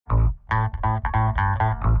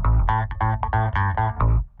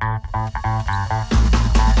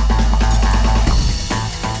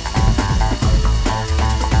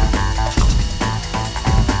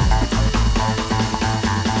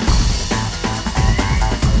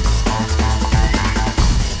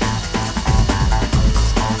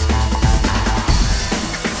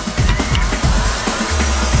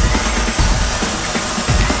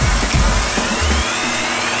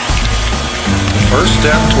First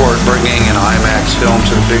step toward bringing an IMAX film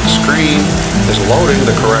to the big screen is loading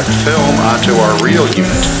the correct film onto our reel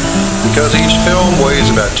unit. Because each film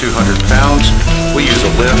weighs about 200 pounds, we use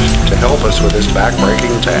a lift to help us with this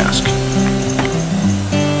backbreaking task.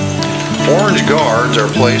 Orange guards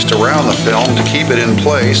are placed around the film to keep it in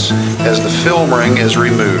place as the film ring is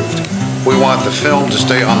removed. We want the film to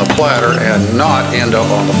stay on the platter and not end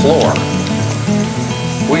up on the floor.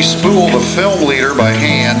 We spool the film leader by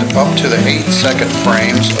hand up to the 8-second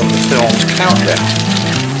frames of the film's countdown.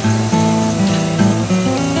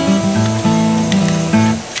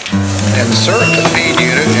 Insert the feed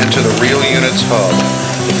unit into the reel unit's hub.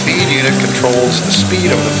 The feed unit controls the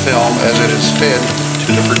speed of the film as it is fed to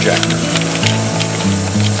the projector.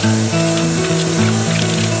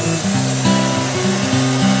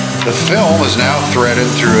 The film is now threaded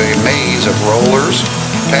through a maze of rollers,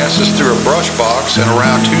 passes through a brush box and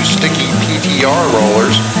around 2 sticky PTR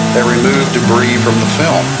rollers that remove debris from the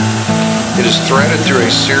film. It is threaded through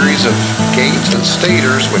a series of gates and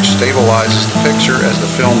stators which stabilizes the picture as the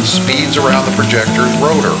film speeds around the projector's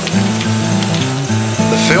rotor.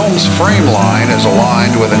 The film's frame line is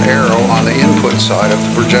aligned with an arrow on the input side of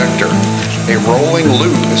the projector. A rolling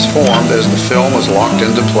loop is formed as the film is locked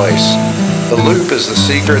into place. The loop is the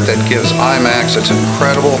secret that gives IMAX its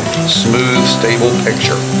incredible, smooth, stable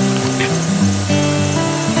picture.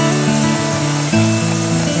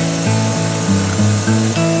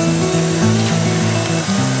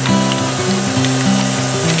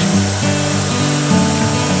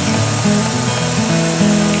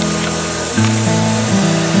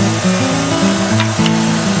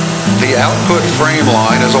 The output frame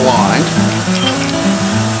line is aligned.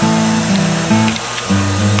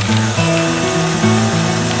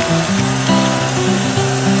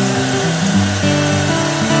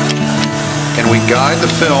 And we guide the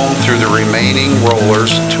film through the remaining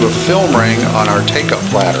rollers to a film ring on our take-up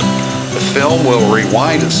platter. The film will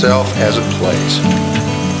rewind itself as it plays.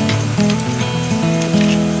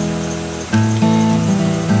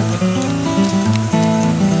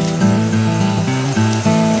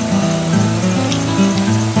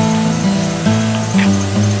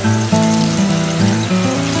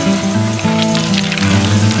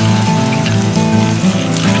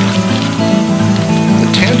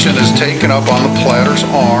 Is taken up on the platter's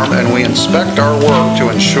arm and we inspect our work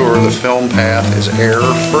to ensure the film path is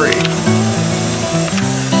error-free.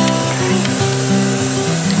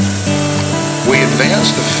 We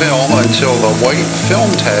advance the film until the white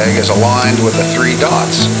film tag is aligned with the 3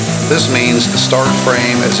 dots. This means the start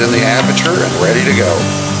frame is in the aperture and ready to go.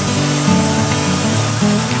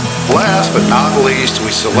 Last but not least,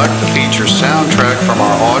 we select the feature soundtrack from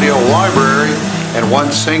our audio library, and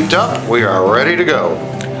once synced up, we are ready to go.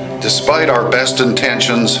 Despite our best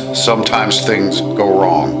intentions, sometimes things go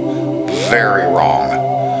wrong. Very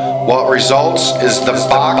wrong. What results is the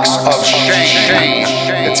box of shame.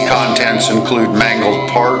 Its contents include mangled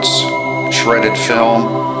parts, shredded film,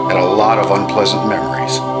 and a lot of unpleasant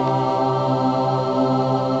memories.